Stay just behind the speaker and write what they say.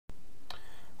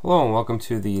Hello and welcome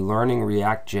to the Learning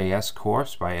ReactJS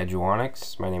course by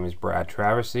Eduonix. My name is Brad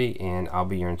Traversy and I'll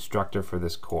be your instructor for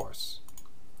this course.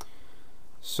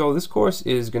 So this course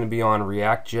is going to be on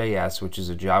ReactJS, which is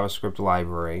a JavaScript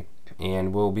library,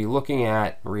 and we'll be looking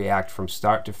at React from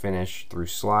start to finish through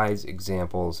slides,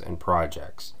 examples, and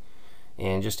projects.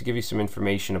 And just to give you some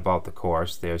information about the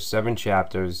course, there's 7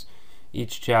 chapters.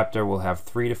 Each chapter will have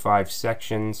 3 to 5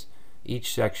 sections.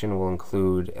 Each section will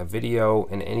include a video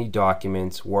and any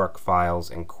documents, work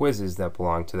files, and quizzes that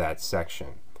belong to that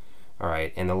section.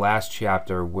 Alright, and the last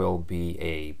chapter will be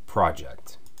a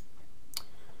project.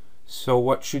 So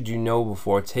what should you know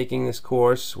before taking this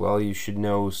course? Well, you should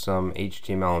know some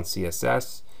HTML and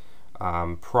CSS.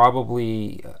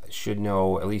 Probably should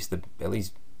know at least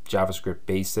JavaScript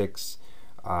basics,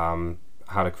 how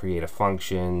to create a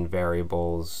function,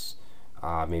 variables,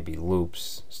 maybe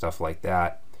loops, stuff like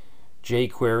that.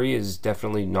 jQuery is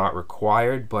definitely not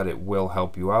required, but it will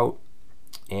help you out.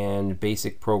 And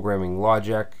basic programming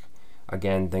logic,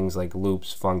 again, things like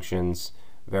loops, functions,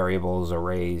 variables,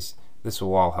 arrays, this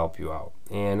will all help you out.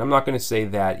 And I'm not going to say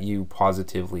that you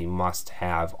positively must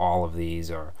have all of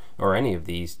these or any of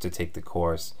these to take the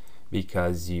course,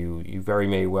 because you very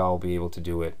may well be able to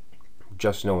do it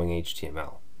just knowing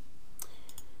HTML.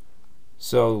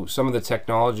 So some of the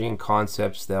technology and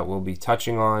concepts that we'll be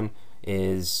touching on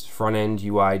is front-end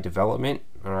UI development.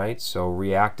 Alright, so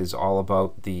React is all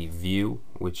about the view,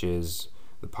 which is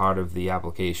the part of the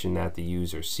application that the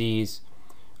user sees.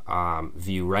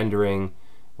 View rendering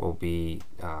will be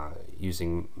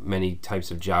using many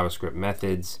types of JavaScript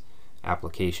methods,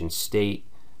 application state,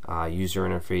 user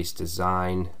interface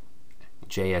design,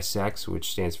 JSX,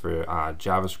 which stands for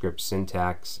JavaScript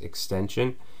Syntax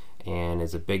Extension, and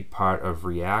is a big part of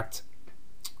React.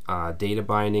 Data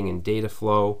binding and data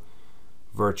flow,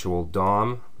 virtual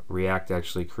DOM. React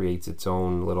actually creates its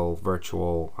own little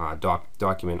virtual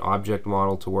document object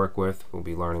model to work with. We'll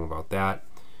be learning about that.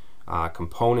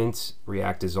 Components.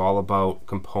 React is all about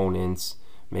components,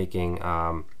 making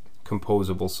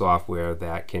composable software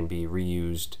that can be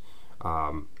reused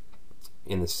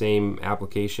in the same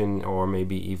application or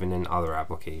maybe even in other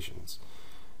applications.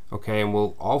 Okay, and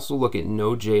we'll also look at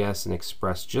NodeJS and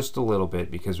Express just a little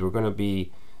bit, because we're going to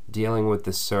be dealing with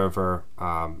the server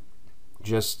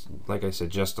just like I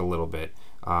said, just a little bit.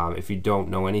 If you don't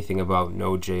know anything about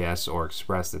Node.js or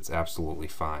Express, that's absolutely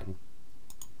fine.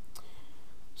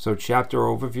 So chapter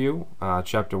overview.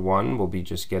 Chapter 1 will be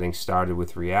just getting started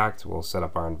with React. We'll set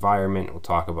up our environment. We'll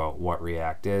talk about what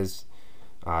React is.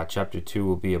 Chapter 2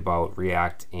 will be about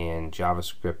React and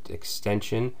JavaScript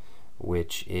extension,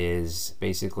 which is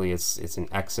basically it's an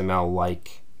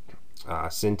XML-like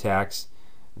syntax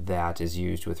that is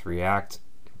used with React.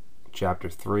 Chapter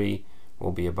 3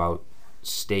 will be about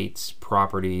states,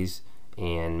 properties,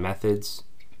 and methods.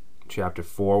 Chapter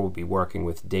 4 will be working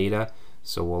with data,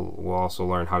 so we'll also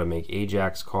learn how to make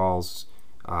AJAX calls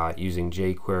using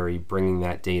jQuery, bringing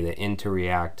that data into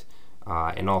React,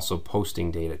 and also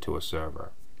posting data to a server.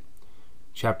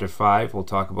 Chapter 5 will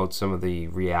talk about some of the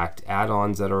React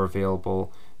add-ons that are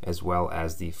available, as well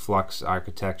as the Flux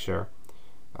architecture.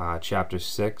 Chapter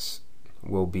 6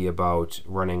 will be about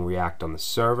running React on the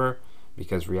server,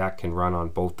 because React can run on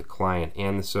both the client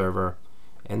and the server.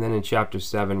 And then in Chapter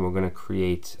 7 we're going to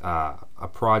create a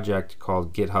project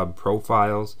called GitHub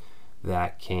Profiles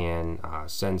that can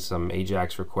send some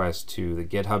AJAX requests to the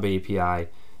GitHub API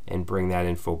and bring that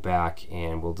info back,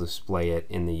 and we'll display it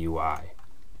in the UI.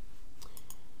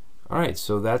 Alright,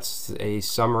 so that's a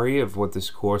summary of what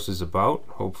this course is about.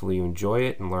 Hopefully you enjoy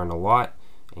it and learn a lot,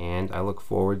 and I look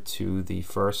forward to the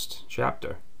first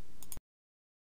chapter.